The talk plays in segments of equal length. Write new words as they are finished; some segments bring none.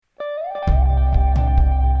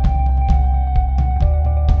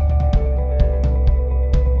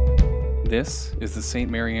This is the St.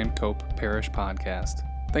 Mary Ann Cope Parish Podcast.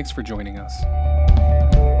 Thanks for joining us.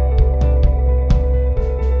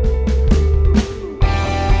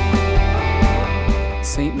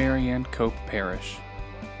 St. Mary Ann Cope Parish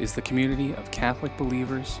is the community of Catholic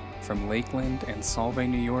believers from Lakeland and Solvay,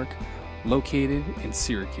 New York, located in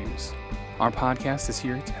Syracuse. Our podcast is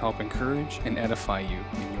here to help encourage and edify you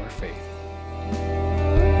in your faith.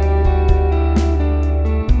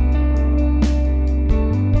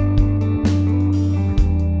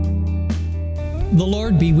 The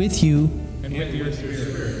Lord be with you. And with your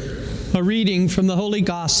spirit. A reading from the Holy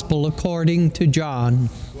Gospel according to John.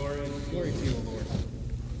 Glory to you, Lord.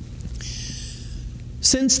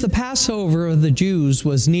 Since the Passover of the Jews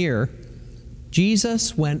was near,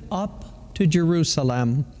 Jesus went up to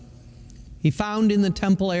Jerusalem. He found in the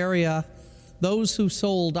temple area those who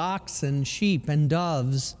sold oxen, sheep, and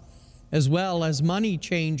doves, as well as money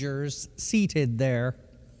changers seated there.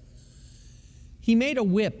 He made a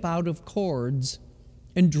whip out of cords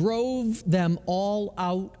and drove them all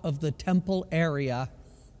out of the temple area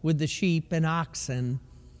with the sheep and oxen,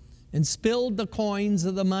 and spilled the coins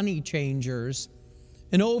of the money changers,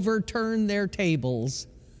 and overturned their tables.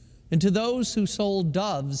 And to those who sold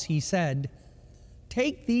doves, he said,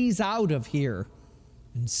 "Take these out of here,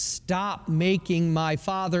 and stop making my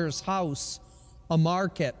Father's house a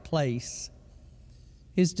marketplace."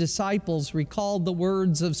 His disciples recalled the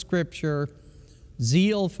words of Scripture,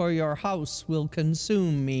 "Zeal for your house will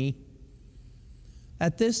consume me."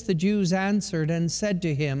 At this the Jews answered and said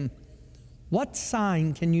to him, "What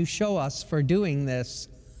sign can you show us for doing this?"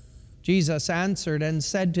 Jesus answered and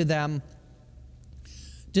said to them,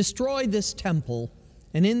 "Destroy this temple,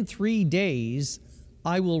 and in 3 days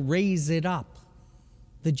I will raise it up."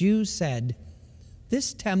 The Jews said,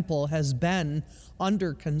 "This temple has been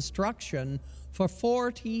under construction for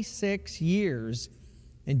 46 years,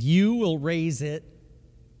 and you will raise it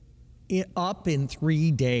up in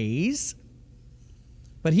 3 days?"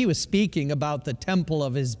 But he was speaking about the temple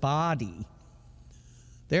of his body.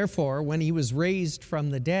 Therefore, when he was raised from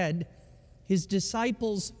the dead, his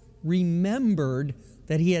disciples remembered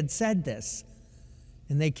that he had said this,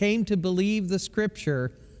 and they came to believe the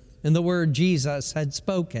Scripture and the word Jesus had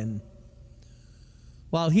spoken.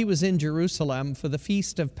 While he was in Jerusalem for the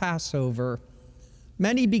feast of Passover,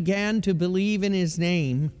 many began to believe in his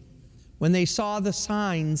name when they saw the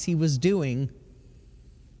signs he was doing.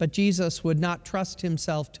 But Jesus would not trust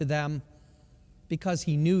himself to them because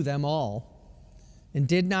he knew them all and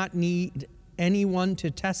did not need anyone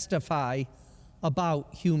to testify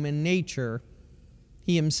about human nature.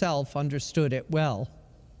 He himself understood it well.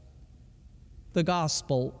 The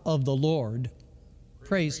Gospel of the Lord.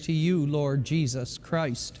 Praise to you, Lord Jesus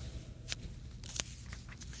Christ.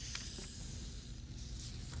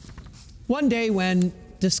 One day when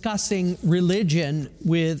discussing religion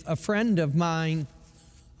with a friend of mine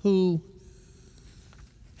who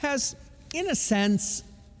has, in a sense,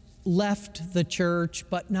 left the church,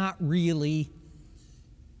 but not really.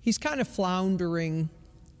 He's kind of floundering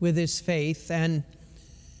with his faith, and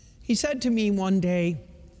he said to me one day,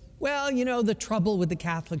 "Well, you know, the trouble with the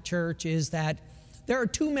Catholic Church is that there are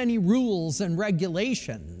too many rules and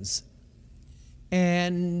regulations."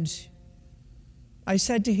 And I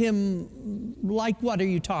said to him, "Like what are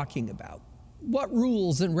you talking about? What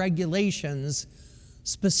rules and regulations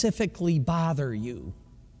specifically bother you?"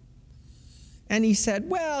 And he said,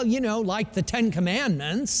 "Well, you know, like the 10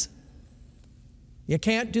 Commandments. You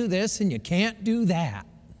can't do this and you can't do that."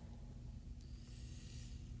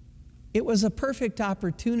 It was a perfect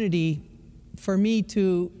opportunity for me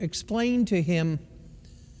to explain to him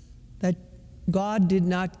that God did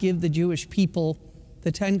not give the Jewish people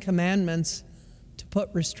the 10 Commandments to put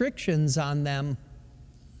restrictions on them,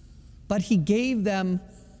 but he gave them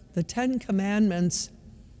the 10 Commandments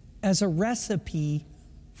as a recipe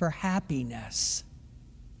for happiness.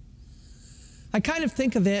 I kind of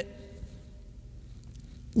think of it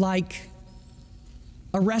like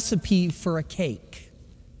a recipe for a cake.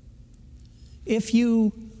 If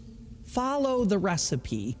you follow the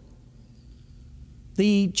recipe,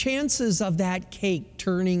 the chances of that cake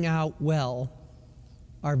turning out well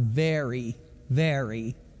are very,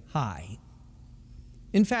 very high.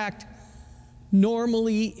 In fact,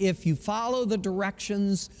 normally if you follow the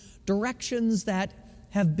directions that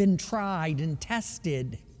have been tried and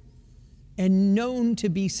tested and known to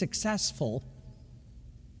be successful,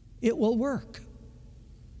 it will work.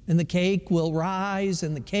 And the cake will rise,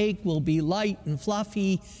 and the cake will be light and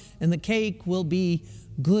fluffy, and the cake will be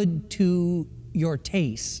good to your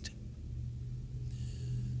taste.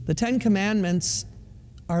 The 10 Commandments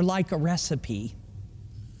are like a recipe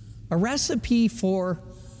for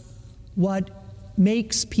what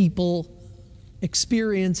makes people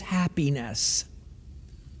experience happiness,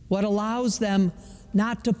 what allows them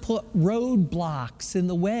not to put roadblocks in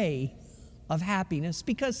the way of happiness,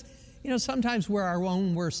 because, sometimes we're our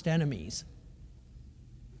own worst enemies.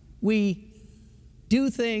 We do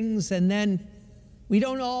things and then we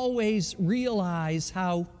don't always realize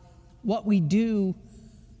how what we do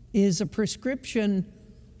is a prescription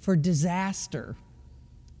for disaster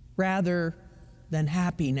rather than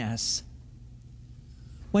happiness.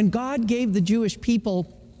 When God gave the Jewish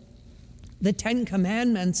people the 10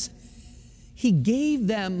 Commandments, He gave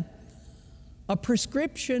them a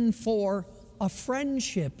prescription for a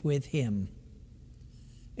friendship with Him.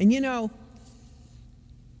 And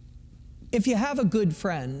if you have a good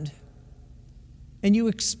friend and you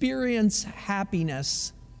experience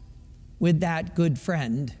happiness with that good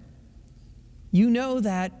friend, you know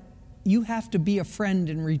that you have to be a friend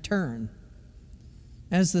in return.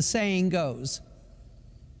 As the saying goes,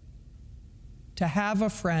 to have a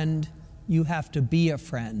friend, you have to be a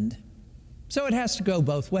friend. So it has to go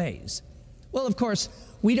both ways. Well, of course,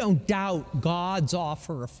 we don't doubt God's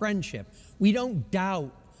offer of friendship. We don't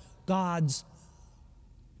doubt God's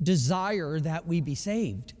desire that we be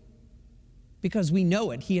saved, because we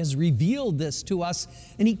know it. He has revealed this to us,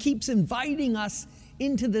 and He keeps inviting us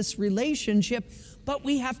into this relationship, but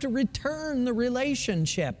we have to return the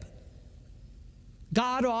relationship.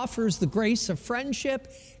 God offers the grace of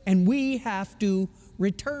friendship, and we have to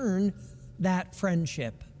return that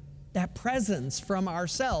friendship, that presence from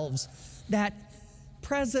ourselves, that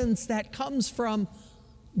presence that comes from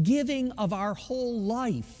giving of our whole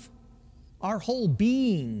life, our whole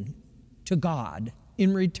being to God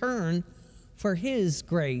in return for His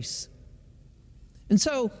grace. And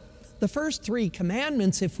so the first 3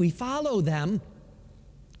 commandments, if we follow them,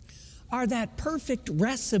 are that perfect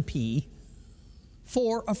recipe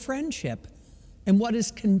for a friendship and what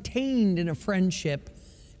is contained in a friendship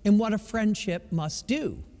and what a friendship must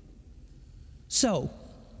do. So,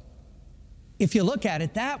 if you look at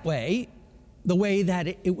it that way, the way that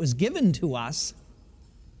it was given to us,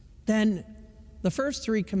 then the first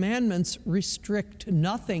 3 commandments restrict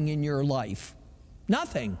nothing in your life.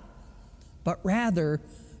 Nothing. But rather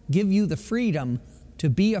give you the freedom to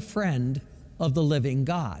be a friend of the living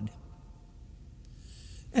God.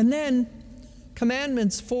 And then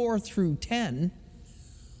commandments 4 through 10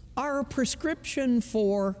 are a prescription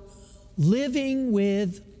for living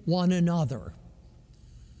with one another.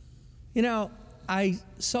 I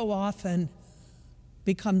so often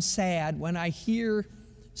become sad when I hear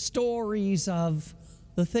stories of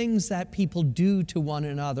the things that people do to one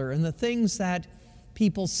another and the things that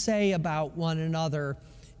people say about one another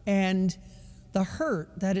and the hurt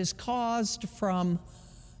that is caused from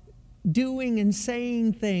doing and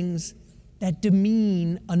saying things that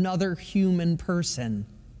demean another human person.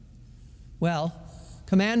 Well,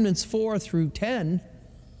 commandments 4 through 10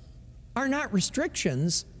 are not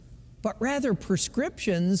restrictions, but rather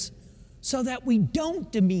prescriptions so that we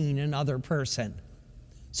don't demean another person,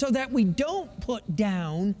 so that we don't put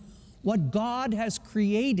down what God has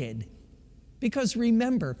created. Because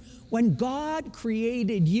remember, when God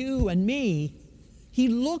created you and me, He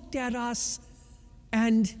looked at us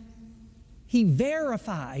and He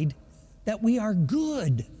verified that we are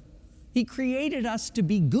good. He created us to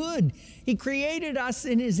be good. He created us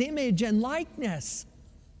in His image and likeness.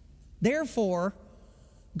 Therefore,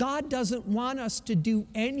 God doesn't want us to do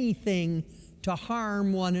anything to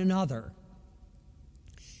harm one another.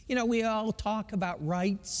 We all talk about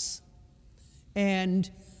rights, and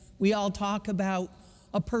we all talk about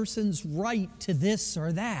a person's right to this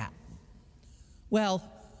or that. Well,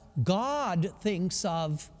 God thinks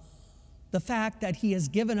of the fact that He has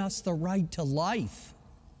given us the right to life.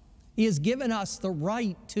 He has given us the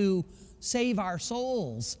right to save our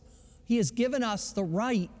souls. He has given us the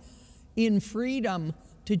right in freedom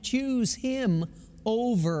to choose Him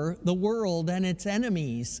over the world and its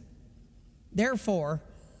enemies. Therefore,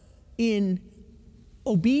 in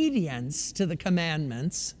obedience to the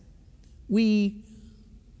commandments, we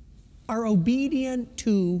are obedient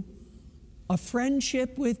to a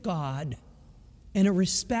friendship with God and a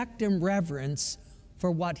respect and reverence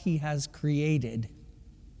for what He has created.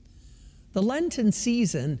 The Lenten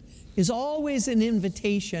season is always an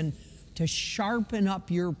invitation to sharpen up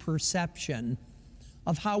your perception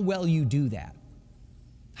of how well you do that.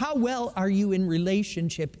 How well are you in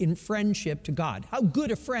relationship, in friendship to God? How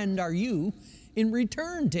good a friend are you in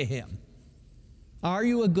return to Him? Are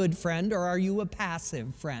you a good friend, or are you a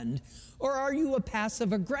passive friend? Or are you a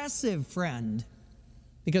passive-aggressive friend?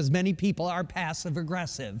 Because many people are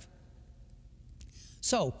passive-aggressive.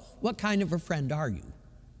 So, what kind of a friend are you?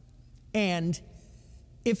 And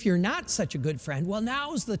if you're not such a good friend, well,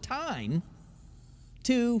 now's the time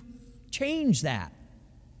to change that.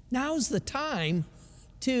 Now's the time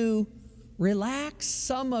to relax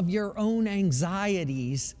some of your own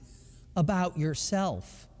anxieties about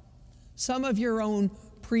yourself, some of your own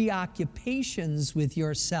preoccupations with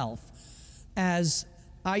yourself. As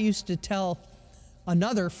I used to tell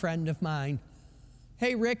another friend of mine,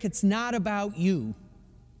 hey, Rick, it's not about you.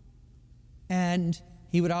 And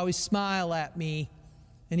he would always smile at me,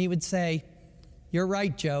 and he would say, you're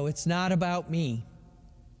right, Joe, it's not about me.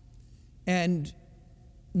 And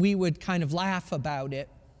we would kind of laugh about it,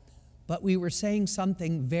 but we were saying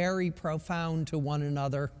something very profound to one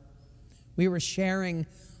another. We were sharing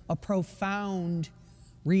a profound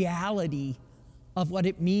reality of what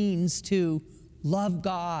it means to love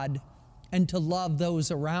God and to love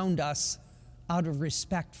those around us out of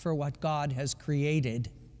respect for what God has created.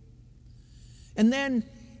 And then,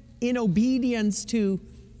 in obedience to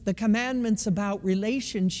the commandments about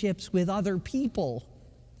relationships with other people,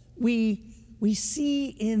 we see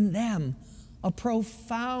in them a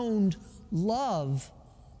profound love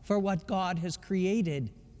for what God has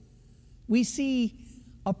created. We see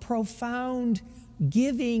a profound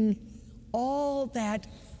giving all that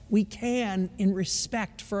we can in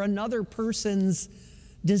respect for another person's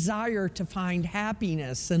desire to find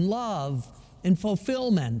happiness and love and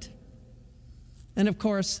fulfillment. And of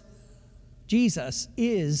course, Jesus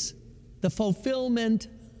is the fulfillment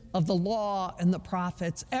of the law and the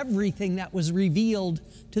prophets, everything that was revealed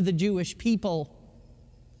to the Jewish people.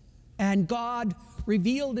 And God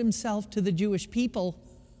revealed himself to the Jewish people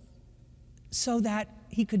so that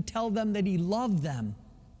he could tell them that he loved them.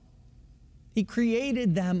 He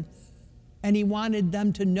created them, and he wanted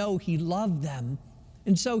them to know he loved them.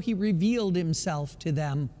 And so he revealed himself to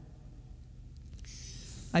them.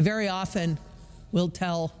 I very often will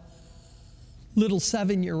tell little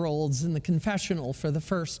 7-year-olds in the confessional for the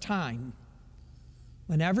first time,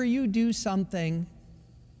 whenever you do something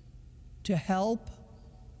to help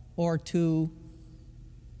or to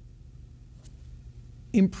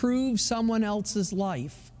improve someone else's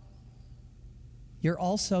life, you're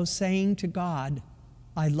also saying to God,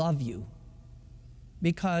 I love you.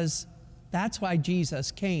 Because that's why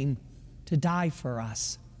Jesus came to die for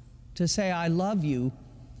us, to say, I love you,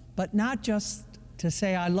 but not just to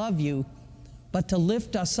say, I love you, but to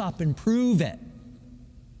lift us up and prove it.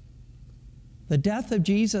 The death of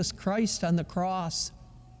Jesus Christ on the cross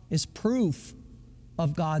is proof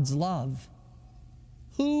of God's love.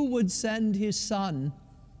 Who would send his Son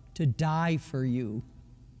to die for you?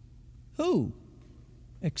 Who?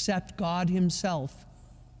 Except God himself,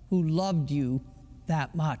 who loved you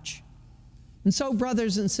that much. And so,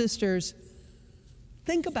 brothers and sisters,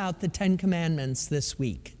 think about the 10 Commandments this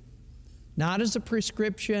week, not as a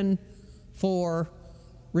prescription for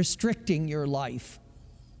restricting your life,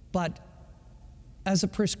 but as a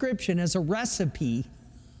prescription, as a recipe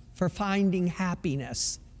for finding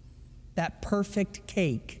happiness, that perfect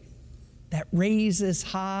cake that raises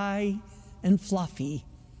high and fluffy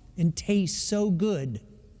and tastes so good.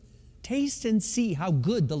 Taste and see how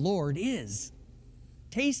good the Lord is.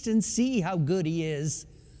 Taste and see how good he is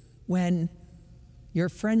when your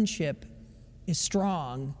friendship is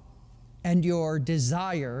strong and your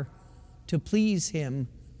desire to please him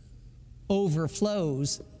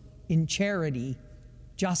overflows in charity,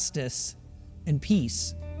 justice, and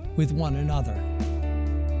peace with one another.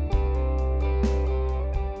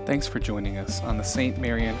 Thanks for joining us on the St.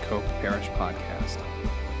 Mary Ann Cope Parish podcast.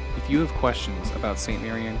 If you have questions about St.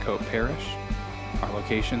 Mary Ann Cope Parish, our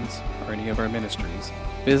locations, or any of our ministries,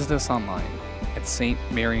 visit us online at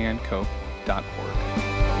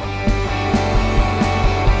stmaryanncope.org.